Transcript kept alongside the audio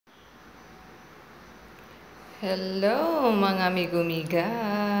Hello mga miga.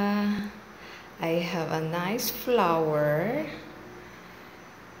 I have a nice flower.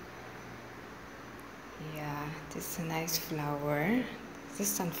 Yeah, this is a nice flower. This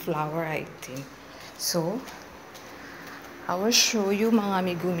is sunflower, I think. So, I will show you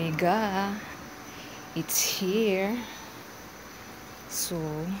mga miga. It's here. So,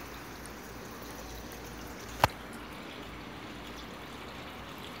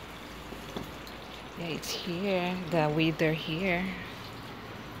 yeah, it's here. The weather here.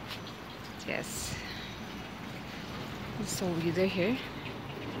 Yes. It's so weather here.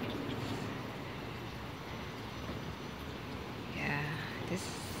 Yeah, this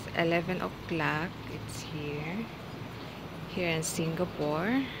is 11 o'clock. It's here in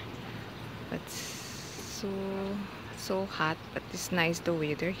Singapore. But so hot, but it's nice the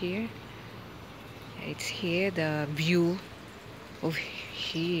weather here. It's here the view of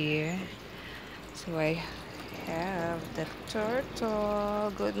here. So I have the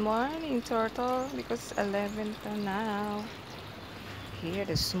turtle. Good morning, turtle, because 11 to now. Here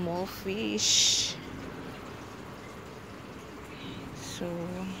the small fish. So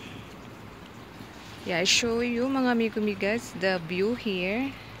yeah, I show you mga migas the view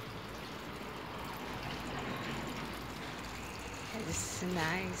here. It's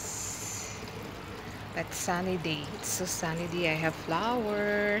nice. But sunny day. It's so sunny day. I have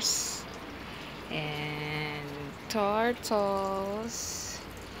flowers and turtles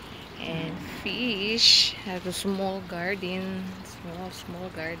and fish. I have a small garden. Small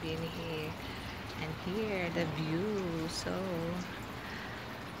garden here. And here the view. So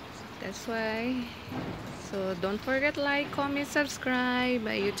that's why. So don't forget like, comment, subscribe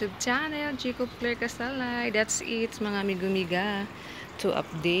my YouTube channel, Chico Player Kasalay. That's it mga miga to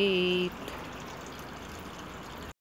update.